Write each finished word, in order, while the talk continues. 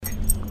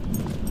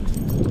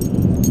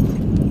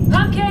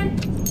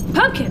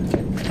Pumpkin!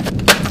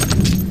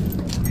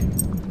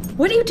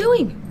 What are you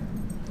doing?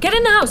 Get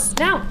in the house,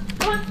 now!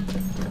 Come on!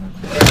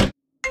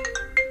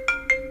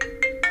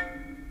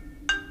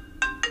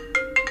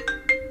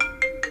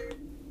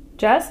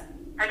 Jess?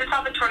 I just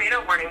saw the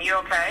tornado warning. You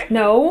okay?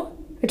 No.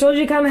 I told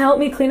you to come help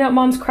me clean up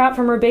Mom's crap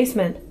from her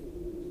basement.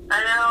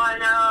 I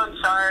know. I'm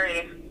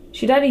sorry.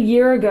 She died a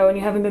year ago and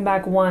you haven't been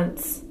back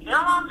once. You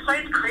know, Mom's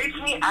place creeps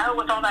me out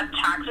with all that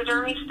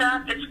taxidermy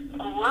stuff. It's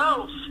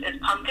gross.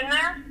 Is Pumpkin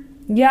there?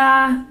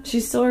 Yeah, she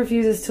still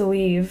refuses to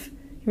leave.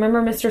 You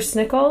remember Mr.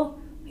 Snickle?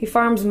 He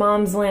farms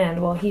Mom's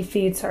land while he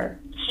feeds her.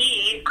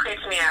 He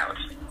creeps me out.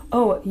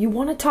 Oh, you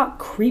want to talk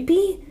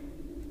creepy?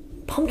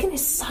 Pumpkin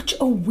is such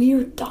a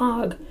weird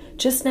dog.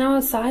 Just now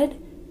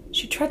outside,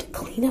 she tried to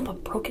clean up a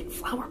broken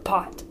flower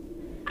pot.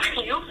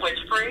 Are you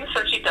whispering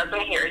so she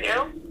doesn't hear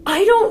you?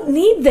 I don't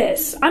need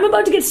this. I'm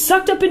about to get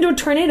sucked up into a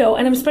tornado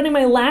and I'm spending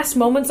my last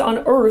moments on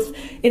Earth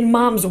in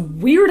Mom's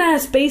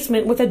weird-ass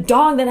basement with a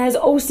dog that has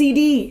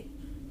OCD.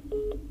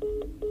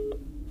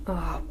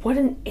 Oh, what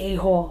an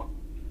a-hole.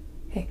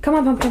 Hey, come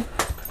on, Pumpkin.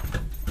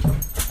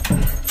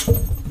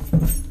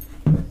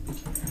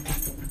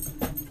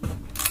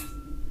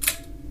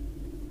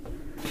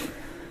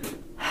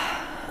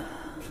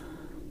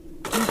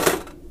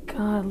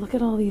 God, look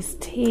at all these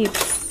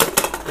tapes.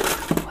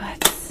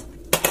 What?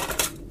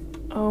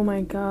 Oh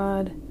my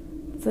God.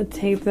 It's a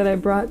tape that I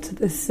brought to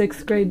the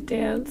 6th grade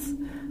dance.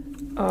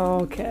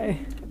 Oh,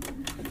 okay.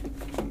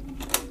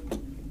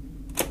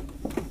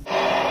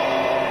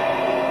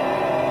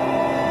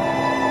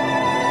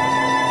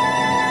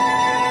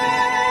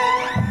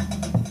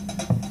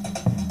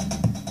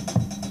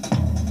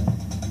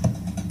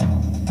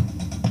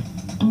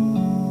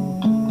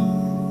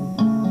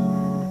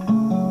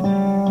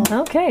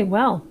 Okay,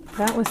 well,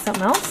 that was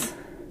something else.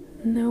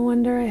 No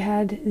wonder I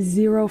had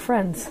 0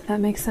 friends. That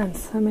makes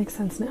sense. That makes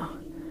sense now.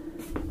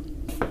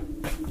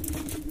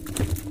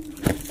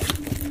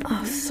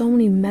 Oh, so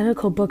many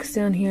medical books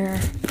down here.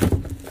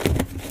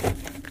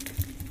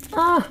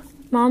 Ah,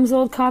 Mom's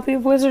old copy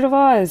of Wizard of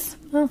Oz.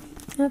 Oh,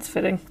 that's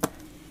fitting.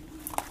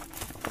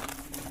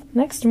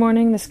 Next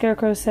morning, the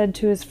Scarecrow said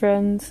to his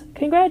friends,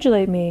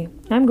 "Congratulate me.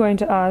 I'm going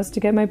to Oz to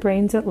get my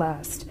brains at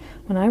last.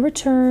 When I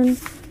return..."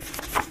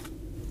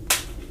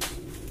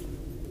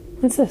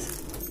 What's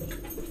this?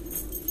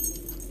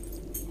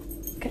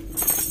 Okay.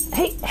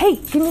 Hey,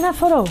 give me that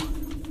photo.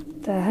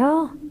 The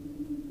hell?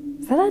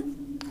 Is that a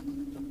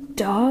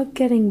dog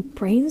getting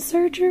brain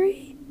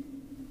surgery?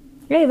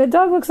 Hey, the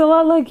dog looks a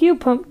lot like you,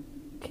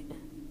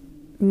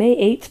 May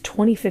 8th,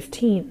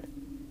 2015.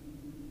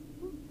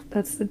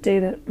 That's the day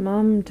that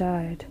Mom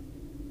died.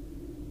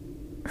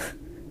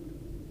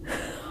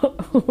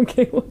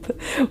 Okay,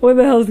 what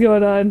the hell's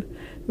going on?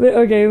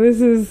 Okay,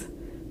 this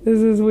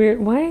is weird.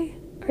 Why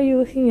are you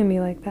looking at me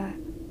like that?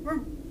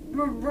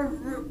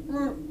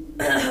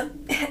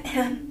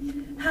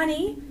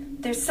 Honey,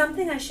 there's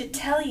something I should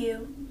tell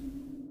you.